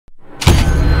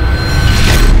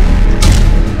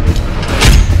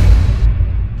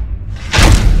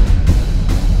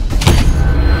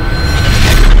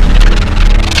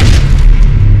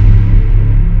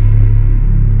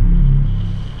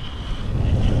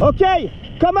Okay,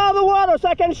 come out of the water so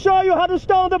I can show you how to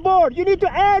stay on the board. You need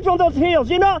to edge on those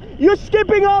heels, you know, you're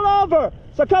skipping all over.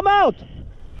 So come out.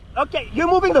 Okay, you're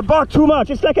moving the bar too much.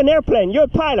 It's like an airplane. You're a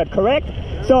pilot, correct?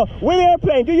 So with the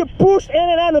airplane, do you push in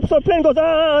and out so the plane goes,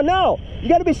 no. You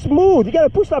gotta be smooth. You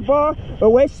gotta push that bar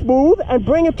away smooth and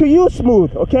bring it to you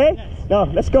smooth, okay? Yes. Now,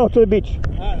 let's go to the beach.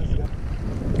 Let's go.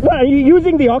 What, are you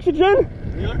using the oxygen?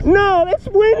 No, it's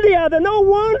windy out there. No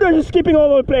wonder you're skipping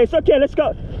all over the place. Okay, let's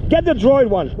go. Get the droid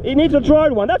one. It needs a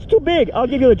droid one. That's too big. I'll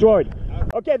give you the droid.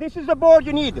 Okay, this is the board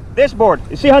you need. This board.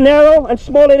 You see how narrow and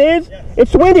small it is? Yes.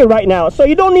 It's windy right now, so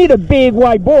you don't need a big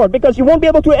wide board because you won't be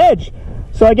able to edge.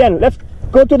 So again, let's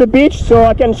go to the beach so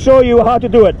I can show you how to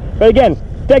do it. But again,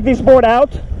 take this board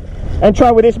out and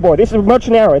try with this board. This is much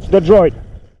narrower. It's the droid.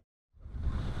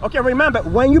 Okay, remember,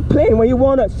 when you play, when you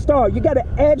want to start, you got to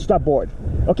edge that board.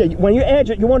 Okay, when you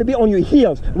edge it, you want to be on your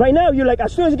heels. Right now, you're like,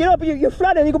 as soon as you get up, you're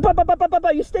flat and you go,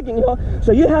 you're sticking, you know?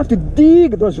 So you have to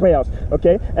dig those rails,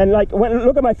 okay? And like,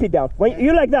 look at my feet down. When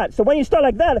you're like that, so when you start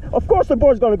like that, of course the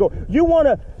board's going to go. You want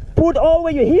to put all the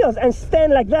way your heels and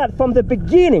stand like that from the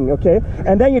beginning, okay?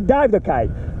 And then you dive the kite,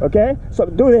 okay? So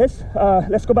do this.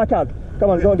 Let's go back out. Come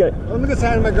on, go and get it. Let me go say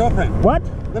hi to my girlfriend. What?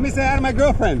 Let me say hi to my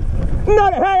girlfriend. No,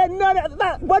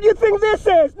 what do you think this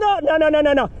is?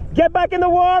 No. Get back in the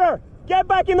water. Get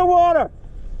back in the water.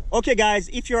 Okay, guys,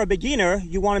 if you're a beginner,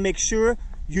 you want to make sure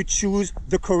you choose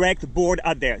the correct board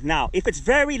out there. Now, if it's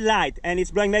very light and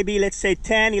it's blowing maybe, let's say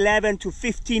 10, 11 to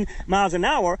 15 miles an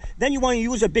hour, then you want to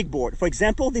use a big board. For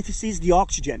example, this is the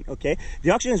Oxygen, okay?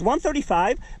 The Oxygen is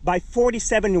 135 by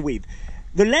 47 in width.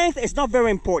 The length is not very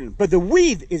important, but the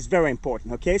width is very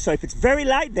important, okay? So if it's very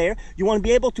light there, you want to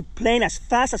be able to plane as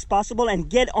fast as possible and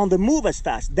get on the move as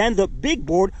fast. Then the big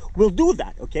board will do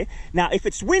that, okay? Now, if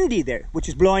it's windy there, which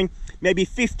is blowing maybe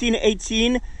 15,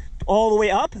 18, all the way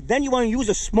up, then you want to use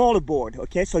a smaller board,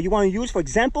 okay? So you want to use, for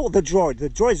example, the droid. The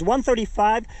droid is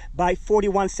 135 by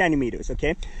 41 centimeters,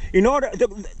 okay?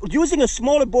 Using a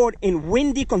smaller board in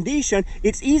windy condition,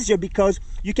 it's easier because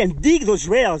you can dig those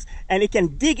rails and it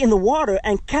can dig in the water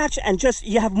and catch, and just,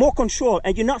 you have more control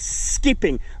and you're not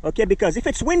skipping, okay? Because if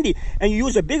it's windy and you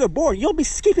use a bigger board, you'll be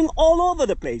skipping all over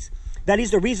the place. That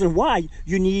is the reason why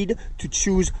you need to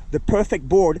choose the perfect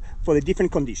board for the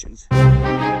different conditions.